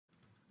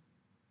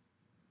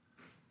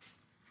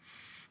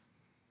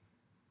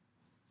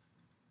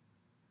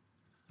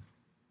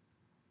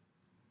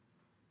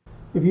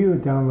If you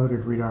had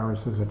downloaded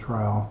Readiris as a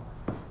trial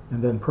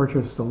and then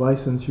purchased the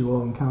license, you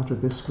will encounter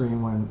this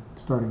screen when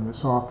starting the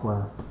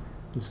software.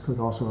 This could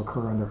also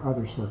occur under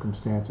other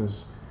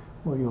circumstances.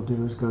 What you'll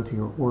do is go to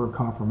your order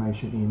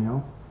confirmation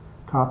email,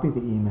 copy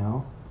the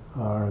email,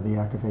 or the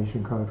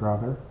activation code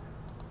rather,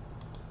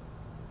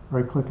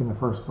 right-click in the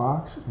first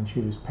box and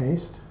choose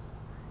Paste,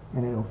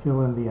 and it will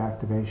fill in the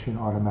activation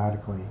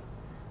automatically.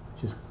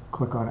 Just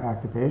click on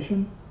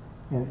Activation,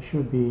 and it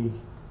should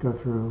go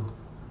through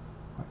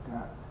like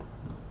that.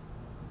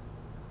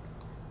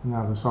 And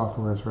now the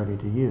software is ready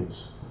to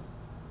use.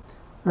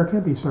 There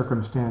can be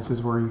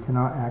circumstances where you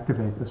cannot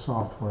activate the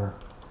software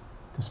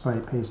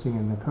despite pasting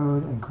in the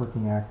code and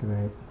clicking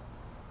Activate,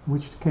 in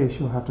which case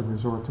you'll have to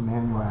resort to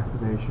manual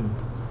activation.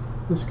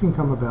 This can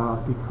come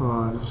about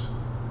because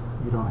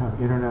you don't have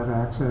internet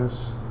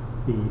access,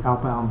 the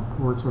outbound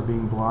ports are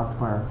being blocked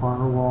by our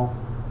firewall,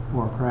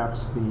 or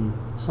perhaps the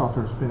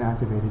software has been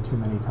activated too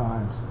many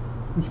times,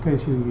 in which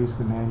case you use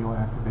the manual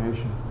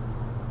activation.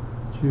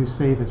 Choose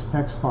Save as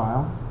Text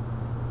File,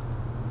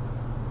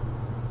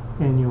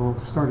 and you'll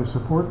start a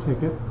support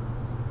ticket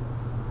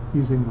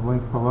using the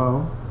link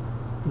below,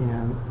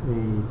 and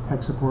a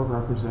tech support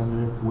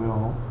representative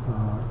will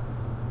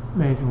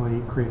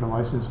manually create a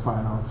license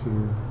file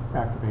to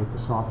activate the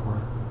software.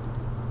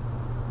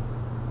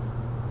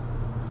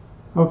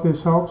 Hope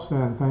this helps,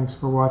 and thanks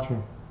for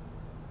watching.